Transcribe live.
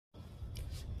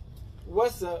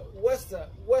What's up? What's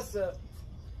up? What's up?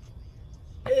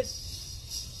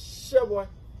 It's your boy.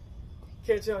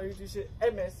 Catch you on YouTube shit. Hey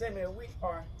man, say man, we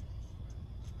are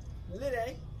lit,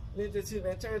 eh? Lit to two,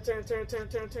 man. Turn. Today,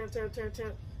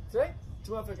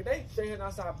 to motherfucker day. Straight here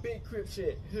outside, big crib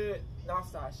shit, hood,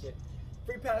 Northside shit.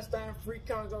 Free Palestine, free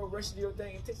Congo, Russia, do your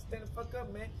thing, and take stand the fuck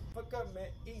up, man. Fuck up, man.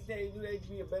 Each day, new day,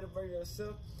 be a better version of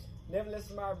yourself. Never let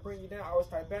somebody bring you down. Always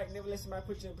fight back. Never let somebody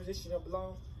put you in a position you don't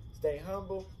belong. Stay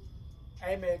humble.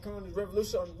 Hey man, come on, this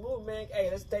revolution on the move, man. Hey,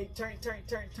 let's stay turn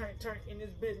in this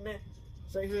bitch, man.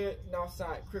 Straight hood,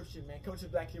 Northside, Christian, man. Come to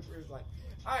Black Hebrew Israelite.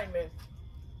 Alright, man.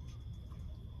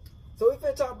 So we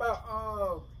finna talk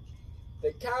about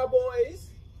the Cowboys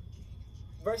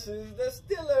versus the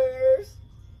Steelers.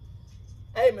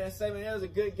 Hey man, say man, that was a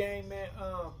good game, man.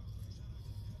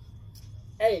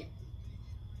 Hey,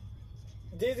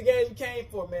 this is the game we came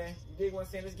for, man. You dig what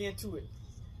I'm saying? Let's get into it.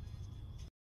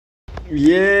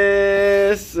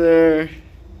 Yes, sir.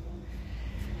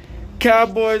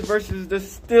 Cowboys versus the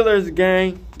Steelers,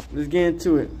 gang. Let's get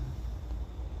into it.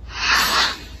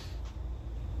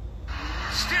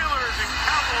 Steelers and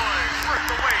Cowboys worth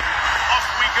the wait. Off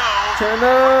we go. Turn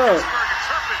up. Pittsburgh and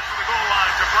Turpin to the goal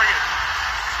line to bring it.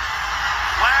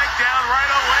 Flag down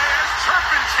right away as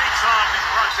Turpin takes off. He's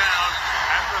brought down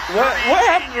at the 30. What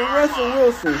happened to Russell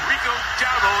Wilson? Rico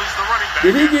Dowdle is the running back.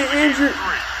 Did he get injured?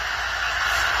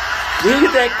 Did he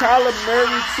get that Kyler Murray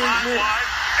treatment?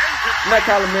 Not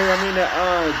Kyler Murray, I mean the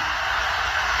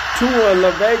Tua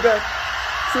LaVega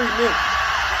treatment.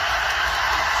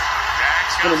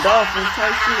 For the Dolphins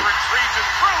type shit. Retrieves and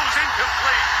throws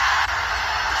incomplete.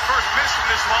 His first miss from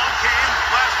this long came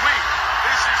last week.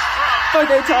 This is from. What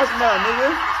they talking about, nigga?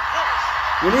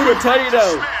 We need a tutty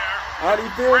though. All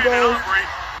these field goals,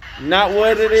 not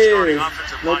what it is.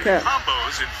 No cap.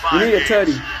 We need a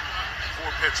tutty.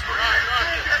 For Pittsburgh.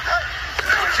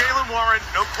 Jalen Warren,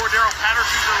 no Cordero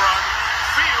Patterson to run.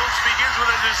 Feilds begins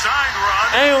with a designed run.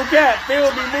 Ain't no cap.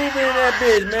 Fields be moving in that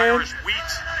bitch, man.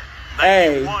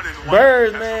 Hey,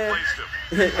 Bird, man.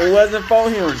 It wasn't for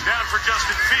him. Down for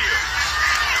Justin Fields.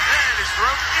 And his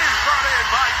throw is brought in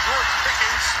by George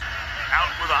Pickens.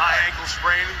 Out with a high ankle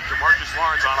sprain. DeMarcus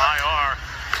Lawrence on IR.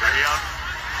 So he out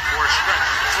for a stretch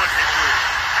with a foot injury.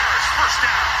 Harris first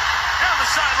down. Down the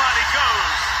sideline he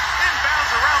goes. Inbounds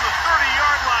around the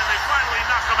 30-yard line. They finally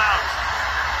knock him out.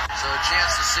 So a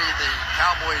chance to see the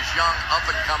Cowboys' young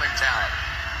up-and-coming talent.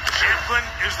 Champlin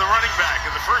is the running back,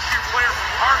 and the first-year player from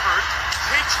Harvard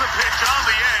takes the pitch on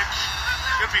the edge.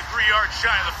 Going to be 3 yards shy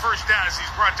of the first down as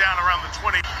he's brought down around the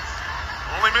 20.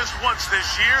 Only missed once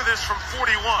this year. This from 41.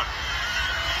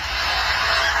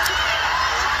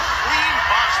 Clean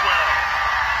Boswell.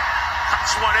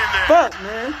 Cuts one in there. Fuck,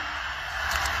 man.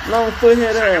 Long foot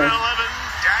head Second ass. and 11.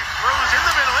 Dak throws in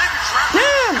the middle. In traffic.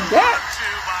 Damn, Dak.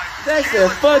 That's a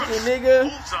fucking nigga.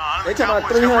 They talking about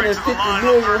 350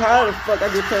 million. How the fuck I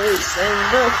get paid? Same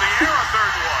enough.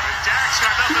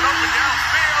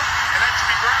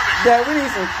 Yeah, we need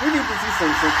to see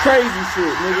some crazy shit,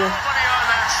 nigga. Nobody on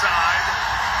that side.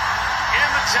 In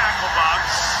the tackle box.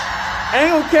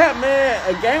 Ain't no cap, man.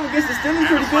 A game against the Steelers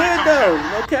pretty good though.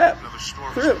 No cap. Another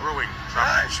storm Crip. is brewing.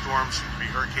 Tropical storms to be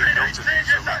Hurricane Milton. So we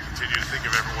continue to think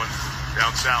of everyone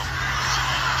down south.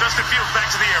 Justin Fields back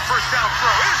to the air. First down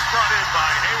throw is brought in by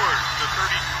Hayward. The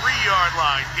 33-yard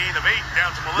line. Gain of 8 down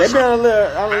to Melissa. They've been on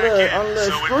a little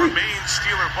so streak. it remains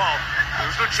Steeler ball.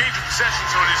 There's no change of possession,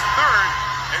 so it is 3rd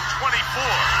and 24.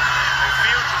 And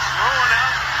Fields is rolling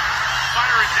out.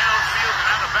 Fire it downfield and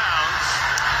out of bounds.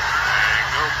 And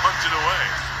go punt it away.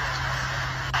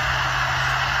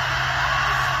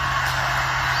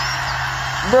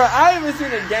 Bro, I haven't seen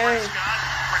a game.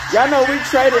 Y'all know we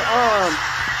traded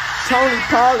Tony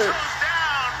Pollard.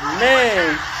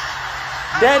 Man,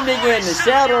 that nigga in the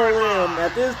shadow rim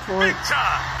at this point.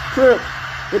 Crip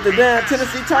with the damn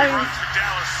Tennessee Titans.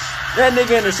 That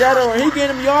nigga in the shadow rim. He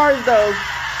getting them yards though.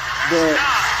 But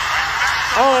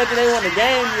I don't think they won the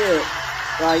game yet.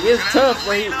 Like it's tough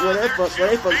where they fuck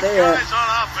they at.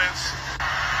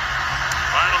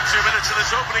 Final 2 minutes in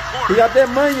this opening quarter. He got that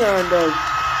money on though.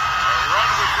 Run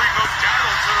with Rico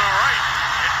Dowdle to the right.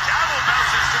 And Dowdle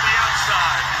bounces to the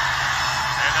outside.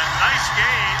 And a nice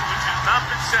gain, which has not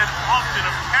been said often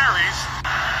of carries.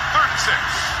 3rd and 6.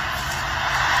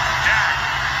 Dak.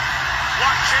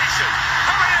 Watt chasing.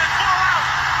 Coming in, full out.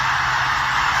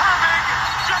 Herbig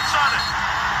jumps on it.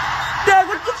 Dak,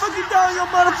 what the fuck you got in your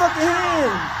motherfucking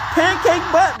hand? Pancake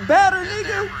butt batter,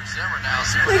 nigga.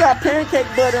 He got pancake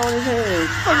butter on his hands.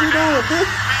 What the fuck you doing,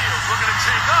 bitch? Fields looking to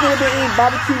take off. Nigga been eating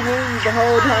barbecue wings the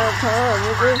whole time,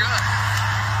 nigga.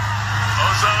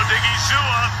 Ozo Diggy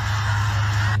Zua.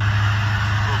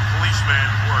 Little policeman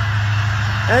work.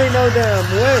 Ain't no damn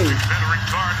way. Veteran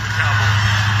guard of the Cowboys.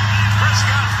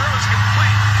 Prescott throws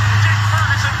complete. Jake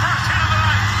Ferguson, first hit of the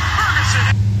night.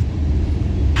 Ferguson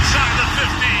inside the 15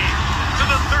 to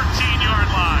the 13-yard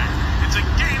line. It's a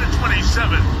gain of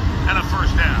 27 and a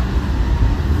first down.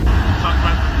 Talked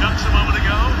about the dunks a moment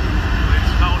ago.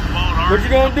 What you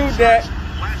gonna do, Dak?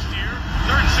 Last year,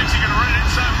 3rd and 6, you're gonna run it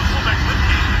inside with the fullback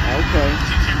Lipke. Okay.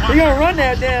 He gonna run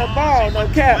that damn ball, no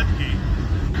cap.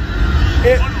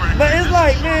 But it's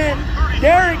like, man,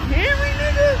 Derrick Henry,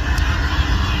 nigga.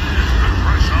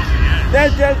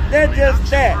 That's just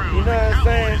that. You know what I'm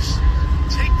saying?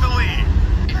 Take the lead.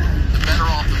 The better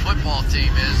off the football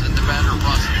team is, and the better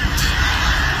rushing.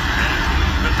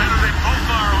 The better they both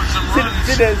are with some runs.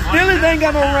 See, the Steelers ain't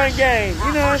got no run game.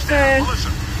 You know what I'm saying?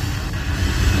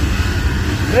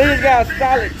 They just got a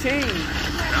solid team.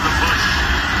 And the push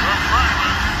from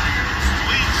Ryman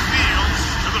leads Feilds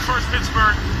to the first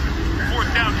Pittsburgh 4th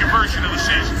down conversion of the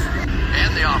season.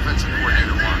 And the offensive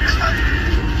coordinator wants.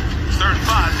 3rd and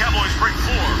 5. Cowboys break 4.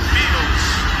 Feilds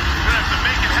gonna have to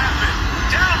make it happen.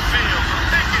 Downfield for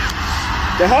Pickens.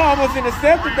 The Hall almost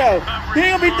intercepted though.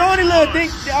 He ain't gonna be throwing all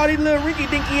these little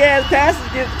rinky-dinky ass passes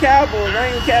against the Cowboys.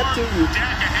 I ain't gonna cap to you.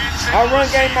 Our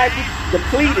run game might be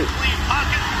depleted.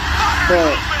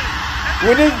 But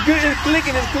when it's good, it's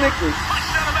clicking, it's clicking.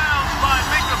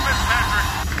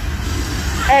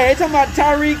 Hey, they talking about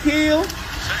Tyreek Hill,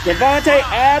 Devontae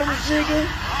Adams, nigga.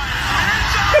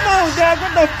 Come on, Doug,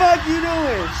 what the fuck you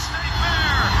doing?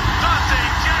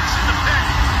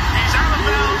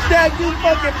 Doug, you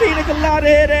fucking pina colada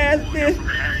head ass bitch.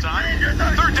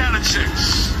 3rd down and 6.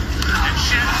 And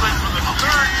Shanklin for the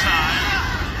 3rd time.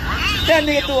 That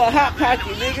nigga threw a hot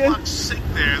pocket, nigga. Sick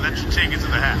there, that should take it to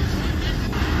the half.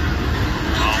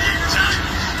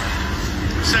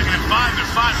 2nd and 5,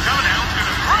 there's 5 coming out. He's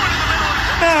gonna throw it in the middle.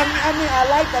 I mean, I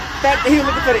like the fact that he was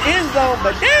looking for the end zone,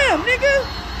 but damn, nigga.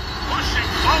 Pushing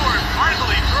forward,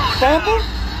 finally thrown Fumble?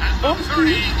 down at the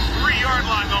 33-yard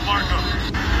line, though, Marco.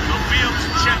 So Feilds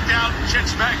checked out,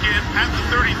 checks back in at the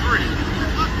 33.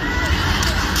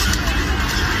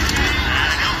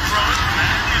 And he'll throw it.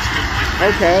 That is complete.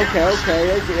 Okay.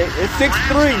 It's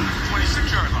 6-3.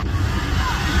 26-yard line.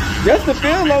 Just the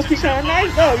field low key kind of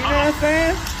nice though, you know what I'm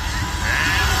saying?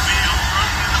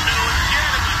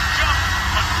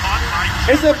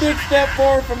 It's a big step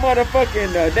forward for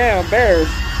motherfucking damn Bears.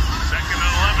 2nd and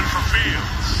 11 for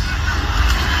Feilds.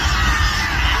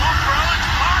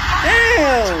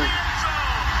 Damn!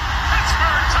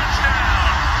 Pittsburgh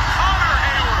touchdown. Connor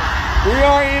Hayward. We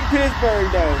are in Pittsburgh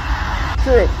though.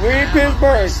 True, we're in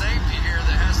Pittsburgh. Safety here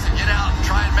that has to get out and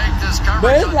try and make this coverage.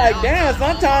 But it's like, damn,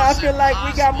 sometimes I feel like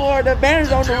we got more of the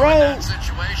advantage on the road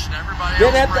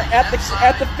than at the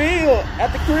field,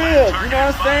 at the crib. You know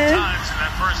what I'm saying? Times in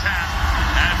that first half.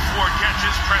 And 4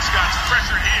 catches. Prescott's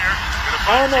pressured here.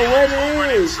 I don't know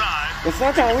what it is, but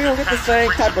sometimes we don't get the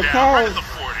same type of calls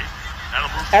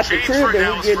at the crib that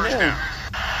we get now.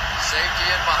 Safety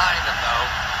in behind him, though.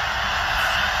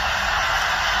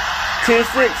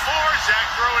 10-6. Zach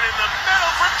throwing in the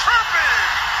middle for Turpin,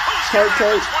 who's got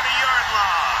the 20-yard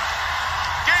line.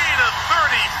 Gain of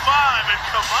 35 and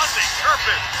Kamasi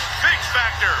Turpin. Big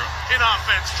factor in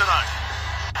offense tonight.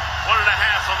 1.5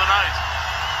 on the night.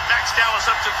 Max Dallas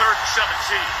up to 3rd and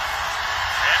 17.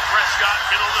 And Prescott,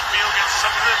 middle of the field, gets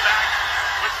some of it back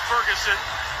with Ferguson.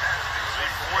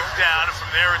 It's a 4th down, and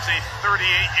from there it's a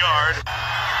 38-yard.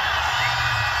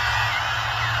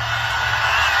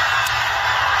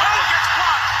 Oh, gets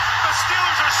blocked. The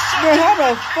Steelers are such Man, how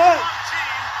the fuck?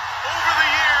 team over the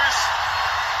years.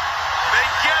 They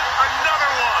get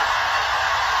another one.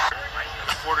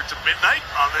 A quarter to midnight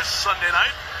on this Sunday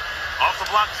night. Off the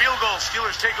block field goal.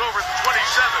 Steelers take over at the 27.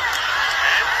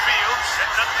 And Feilds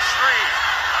setting up the screen.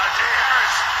 Jay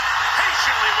Harris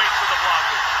patiently waits for the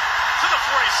blocker. To the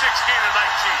 46, gain of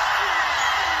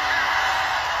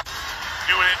 19.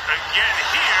 Doing it again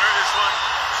here. This one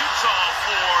too tall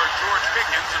for George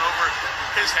Pickens and over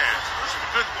his hands. Those are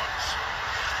the good ones.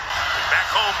 Back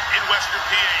home in Western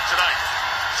PA tonight.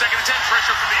 2nd and 10,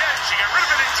 pressure from the edge. He got rid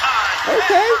of it in time.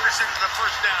 Okay. And Ferguson to the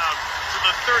first down to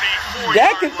the 34.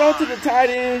 That can throw to the tight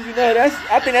ends, you know.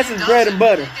 I think that's his bread and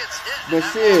butter. But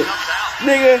shit,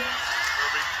 nigga,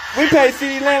 we pay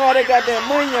CD Lamb all that goddamn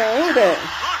money on. Who that?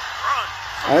 Good run.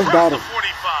 Oh, that's got him. 45.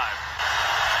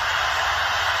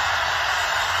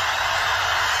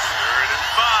 3rd and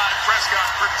 5. Prescott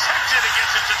protected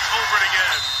against it to Tolbert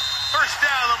again. First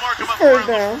down, the mark him up First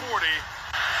around down. the 40.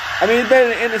 I mean, it's better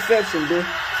than interception, dude.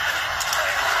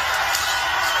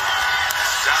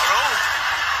 Dowdo.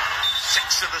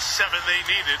 6 of the 7 they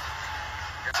needed.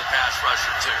 It's a pass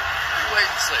rusher, too. You wait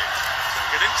and see.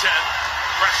 2nd and 10.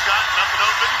 Prescott, nothing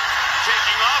open,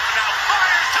 taking off, and now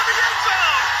fires to the end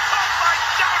zone. Caught by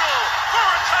Dowdle for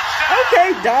a touchdown. Okay,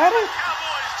 Dowdle.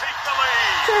 Cowboys take the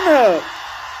lead. Turn up.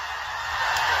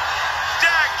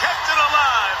 Dak kept it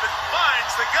alive and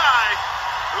finds the guy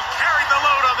who carried the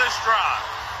load on this drive.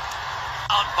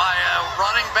 Out by a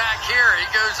running back here. He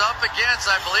goes up against,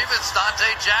 I believe it's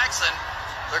Dante Jackson,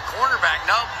 the cornerback.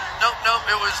 Nope.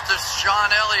 It was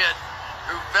Deshaun Elliott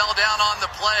who fell down on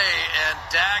the play, and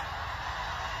Dak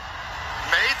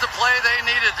made the play they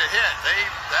needed to hit.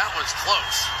 That was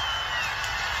close.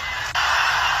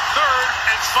 3rd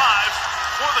and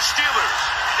 5 for the Steelers.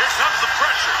 Here comes the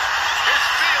pressure. Here's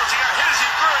Feilds. He got hit as he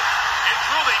threw it. It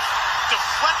threw the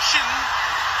deflection.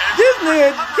 This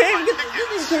nigga can't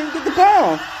get the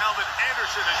ball. Calvin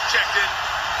Anderson is checked in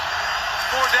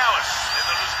for Dallas. And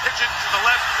they'll just pitch it to the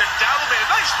left. And Dowdle made a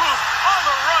nice move on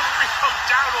the run. Rico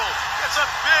Dowdle gets a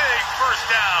big first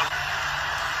down.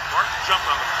 Martin jumped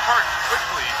on the cart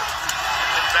quickly.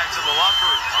 And back to the locker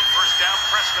room. On first down,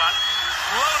 Prescott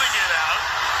floating it out.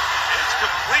 It's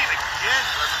complete again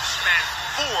for Stan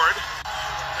Ford.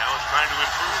 Now it's trying to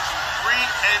improve to 3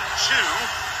 and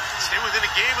 2. Stay within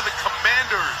a game of the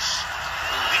Commanders,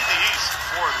 who lead the East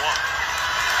 4 and 1.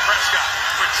 Prescott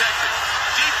protected.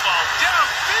 Deep ball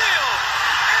downfield.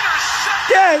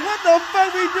 Intercepted. Yeah, what the fuck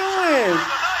we doing?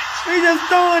 We just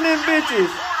throwing them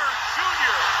bitches.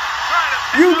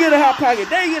 You get a hot pocket.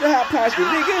 They get a hot pocket,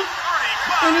 nigga.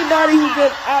 Anybody who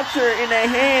just out here in their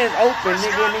hands open,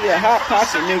 nigga, need a hot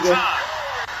pocket, nigga.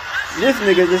 This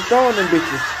nigga just throwing them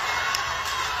bitches.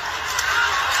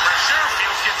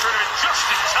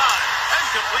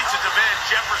 Completes it to Van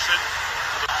Jefferson.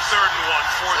 3rd and 1,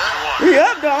 4th and 1. We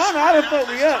up, though. I don't know how the fuck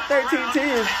we up. 13-10.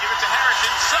 Give it to Harris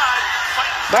inside.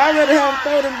 But I'd rather have him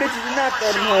throw them bitches than not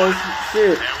throw them hoes.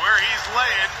 Shit. And where he's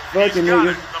laying, fucking he's got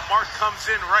nigga. it. The mark comes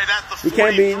in right at the 43. We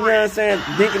can't be, you know what I'm saying,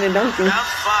 dinking and dunking.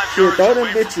 Shit, throw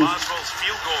them bitches. Boswell's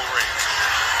field goal range.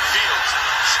 Feilds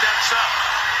steps up.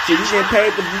 Shit, you get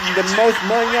paid the most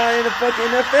money out in the fucking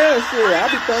NFL. Shit,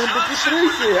 I be throwing bitches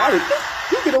through shit.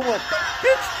 You get a one,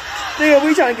 bitch. Nigga,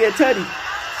 we trying to get a tutty. On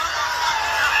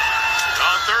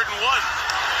 3rd and 1.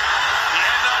 The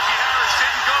handoff to Harris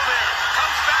didn't go there.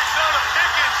 Comes back though to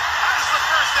Pickens. Has the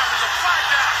first down. There's a flag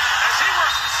down as he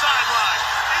works the sideline.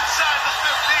 Inside the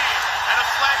 15. And a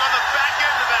flag on the back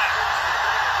end of that.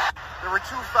 There were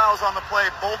 2 fouls on the play,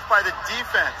 both by the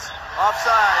defense.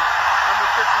 Offside, number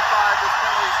 55, with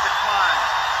penalties declined.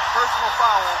 Personal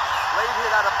foul, late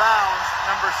hit out of bounds,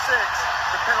 number 6.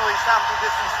 The penalties half the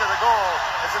distance to the goal.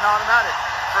 It's an automatic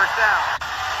first down.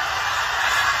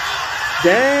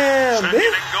 Damn, bitch.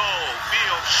 2nd and goal.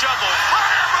 Field shovel.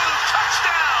 Fire move.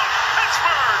 Touchdown.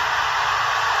 Pittsburgh.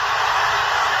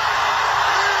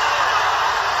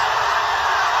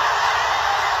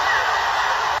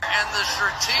 And the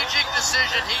strategic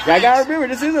decision he I makes. gotta remember,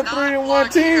 this is a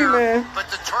 3-1 team, man. But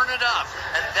to turn it up.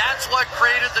 And that's what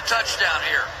created the touchdown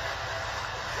here.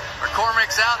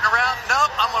 McCormick's out and around.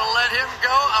 Nope, I'm going to let him go.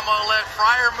 I'm going to let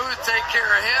Freiermuth take care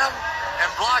of him and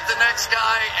block the next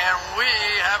guy, and we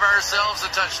have ourselves a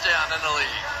touchdown in the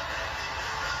lead.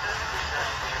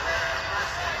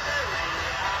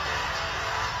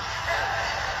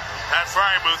 Pat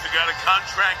Freiermuth, who got a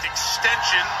contract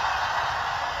extension,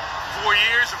 4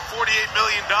 years and $48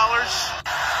 million. Inside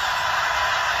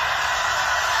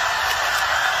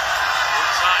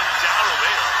Dowdle,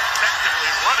 they are effectively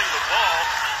running the ball.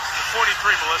 43,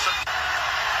 Melissa.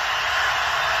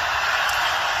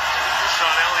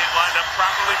 Deshaun Elliott lined up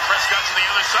properly. Prescott to the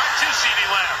other side. 2 CD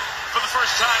Lamb for the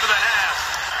first time of the half.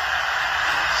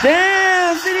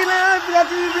 Damn, CD Lamb forgot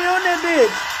to be on that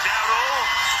bitch.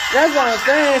 Dowdle. That's what I'm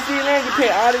saying. CD Lamb can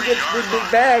pay all to get this big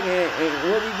bag, and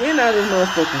what we getting out of this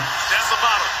motherfucker? Down the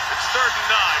bottom. It's 3rd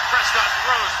and 9. Prescott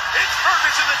throws. It's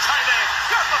Ferguson, the tight end.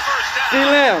 Got the first down. CD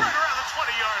Lamb. Right around the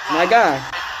 20-yard line. My guy.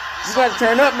 You got to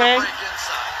turn up, man.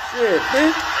 Shit,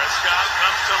 man. Prescott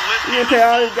comes to lift. You didn't pay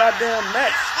all this goddamn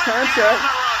max contract.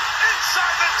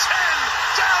 Inside the 10,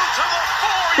 down to the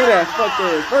 4. Who that fuck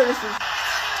is? Ferguson.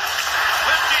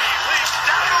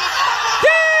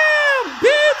 Damn,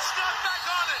 bitch!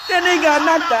 That nigga got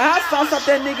knocked the hot sauce off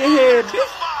that nigga head,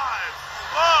 bitch.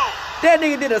 That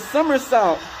nigga did a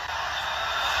somersault.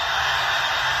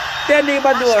 That nigga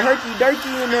about to do a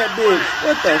herky-durky in that bitch.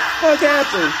 What the fuck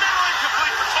happened?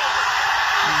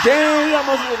 Damn, he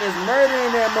almost witnessed murder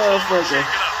in that motherfucker.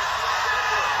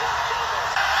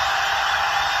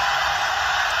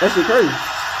 That shit crazy.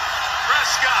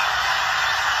 Prescott.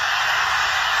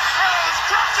 Throws,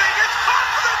 crossing, it's caught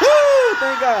for the Woo!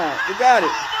 Thank God. We got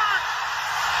it.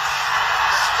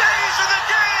 Stays in the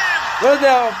game. What's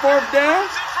that, on 4th down?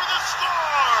 For the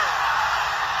score.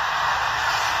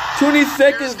 20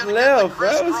 seconds left,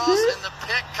 bro. In the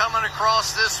pick coming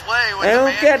across this way. With I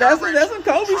don't care. That's some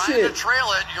Kobe trying shit. To trail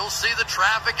it. You'll see the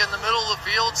traffic in the middle of the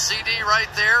field. CD right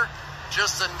there.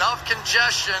 Just enough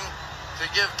congestion to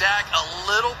give Dak a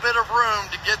little bit of room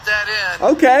to get that in.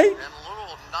 Okay. And a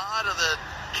little nod of the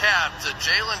cap to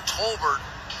Jalen Tolbert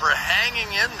for hanging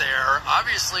in there.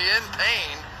 Obviously in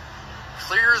pain.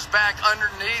 Clears back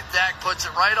underneath. Dak puts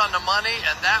it right on the money,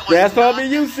 and that was. That's on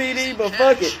you, CD, but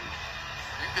fuck it.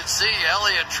 You could see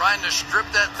Elliott trying to strip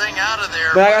that thing out of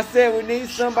there. But like I said, we need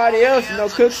somebody else. You know,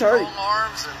 Cook's hurt.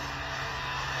 Arms and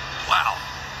wow.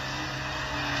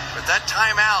 But that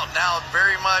timeout now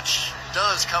very much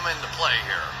does come into play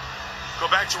here. Go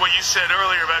back to what you said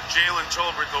earlier about Jalen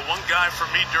Tolbert. The one guy for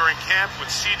me during camp when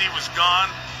CD was gone,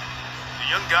 the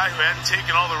young guy who hadn't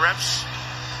taken all the reps,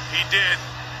 he did.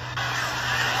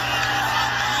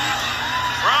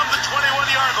 From the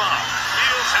 21-yard line,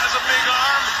 Feilds has a big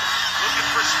arm, looking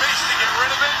for space to get rid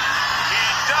of it. He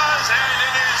does, and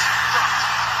it is dropped.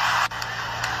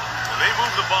 Well, they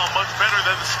moved the ball much better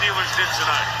than the Steelers did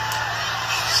tonight.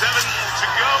 7 to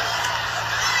go.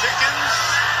 Pickens,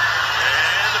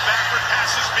 and the backward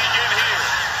passes begin here.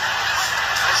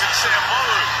 Isaac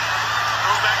Seumalo,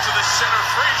 throw back to the center,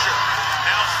 Frazier.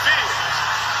 Now Feilds,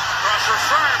 across for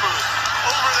Freiermuth,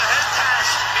 over the head pass,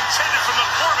 intended from the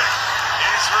quarterback.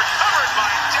 It's recovered by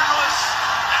Dallas.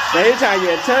 Now he's trying to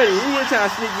get a tutty. He's trying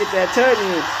to sneak get that tutty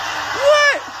in.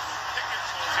 What? Pickens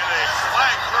will get a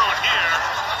flag thrown here.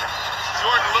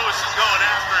 Jordan Lewis is going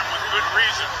after him with good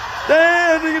reason.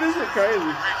 Damn, nigga, this shit crazy.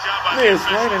 Great job by Nigga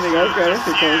explaining, nigga. Okay, this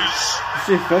shit crazy.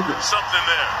 Shit, fuck it. Something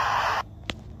there.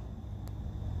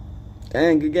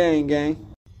 Dang, good game, gang.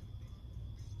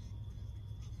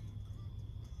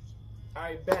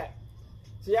 Alright, back.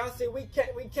 So y'all see, we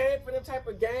came for them type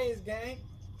of games, gang.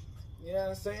 You know what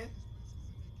I'm saying?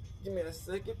 Give me a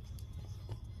second.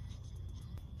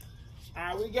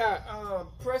 Alright, we got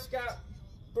Prescott,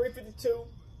 352,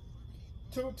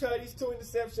 2 tutties, 2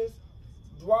 interceptions.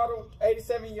 Dwaddle,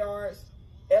 87 yards.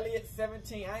 Elliott,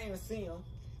 17. I ain't even seen him.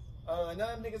 None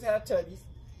of them niggas had tutties.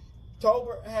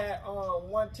 Tolbert had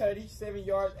 1 tutty, 7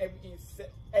 yards,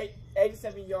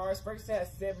 87 yards. Ferguson had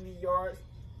 70 yards.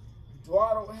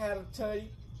 Dwaddle had a tutty.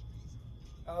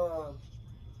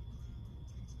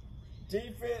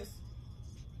 Defense,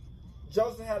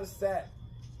 Joseph had a sack.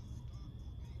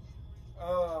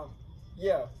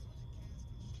 Yeah.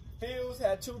 Fields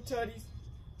had 2 tutties.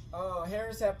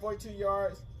 Harris had 42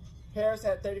 yards. Harris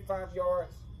had 35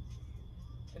 yards.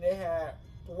 And they had,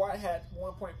 White had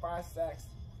 1.5 sacks.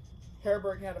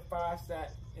 Herberg had a 5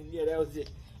 sack. And yeah, that was it.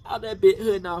 Out that bit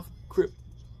hooding off Crip.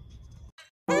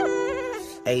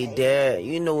 Hey, Dad,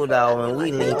 you know, dog, when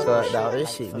we link up, dog,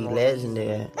 this shit be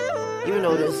legendary. You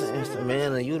know this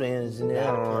instrumental, you the engineer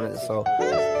on it, so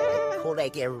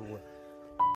Kodak everywhere.